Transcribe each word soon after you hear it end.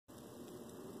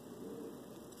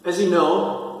As you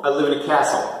know, I live in a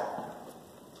castle.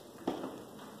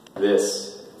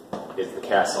 This is the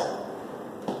castle.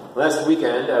 Last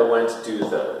weekend, I went to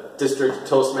the District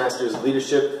Toastmasters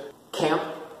Leadership Camp.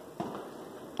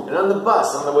 And on the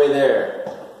bus, on the way there,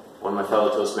 one of my fellow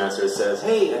Toastmasters says,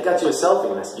 "Hey, I got you a selfie."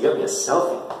 And I said, "You got me a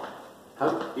selfie?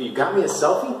 How, you got me a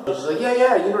selfie?" And she's like,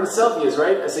 yeah, you know what a selfie is,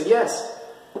 right? I said, "Yes.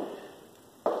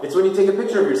 It's when you take a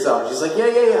picture of yourself." And she's like, yeah,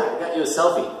 I got you a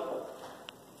selfie.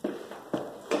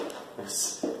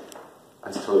 I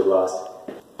was totally lost.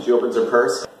 She opens her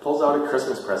purse, pulls out a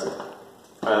Christmas present.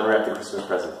 I unwrapped the Christmas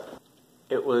present.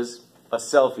 It was a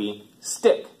selfie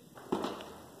stick.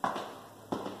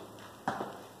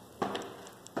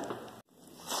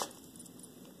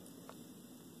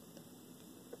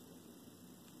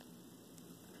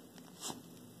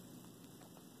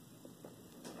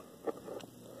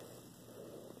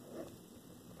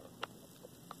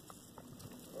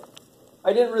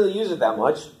 I didn't really use it that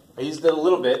much. I used it a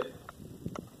little bit.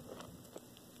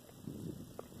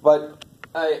 But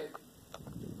I'll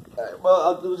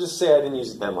just say I didn't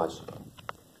use it that much.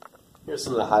 Here's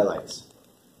some of the highlights.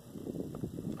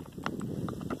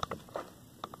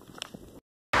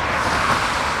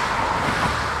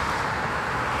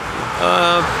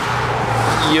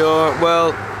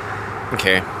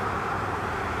 Okay.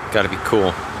 Gotta be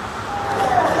cool.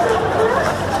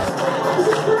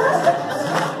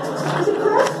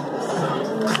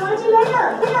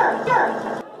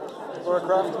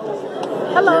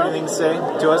 Hello. Do you have anything to say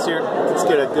to us here? Let's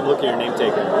get a good look at your name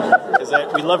taken. Because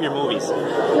we love your movies.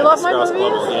 You love my Skräuss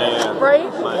movies? Yeah. Right?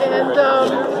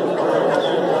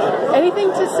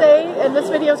 Anything to say? And this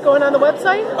video is going on the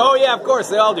website? Oh yeah, of course,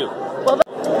 they all do. Well,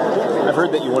 I've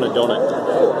heard that you want a donut.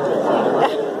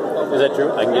 Is that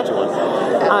true? I can get you one.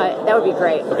 That would be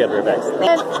great. Okay, I'll be right back.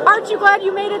 and aren't you glad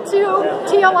you made it to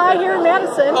TLI here in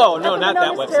Madison? Oh, no, not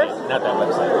that website. Not that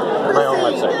website. My own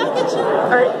website. All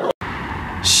right.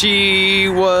 She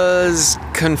was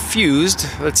confused.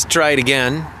 Let's try it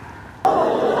again.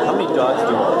 How many dogs do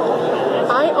you own?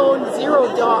 I own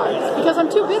 0 dogs because I'm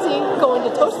too busy going to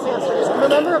Toastmasters. I'm a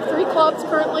member of 3 clubs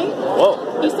currently. Whoa.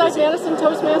 Eastside Madison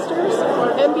Toastmasters,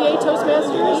 NBA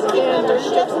Toastmasters, and Dirty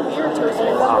Jokes and Beer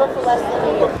Toastmasters.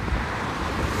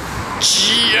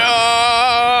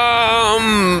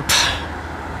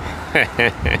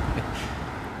 Jump!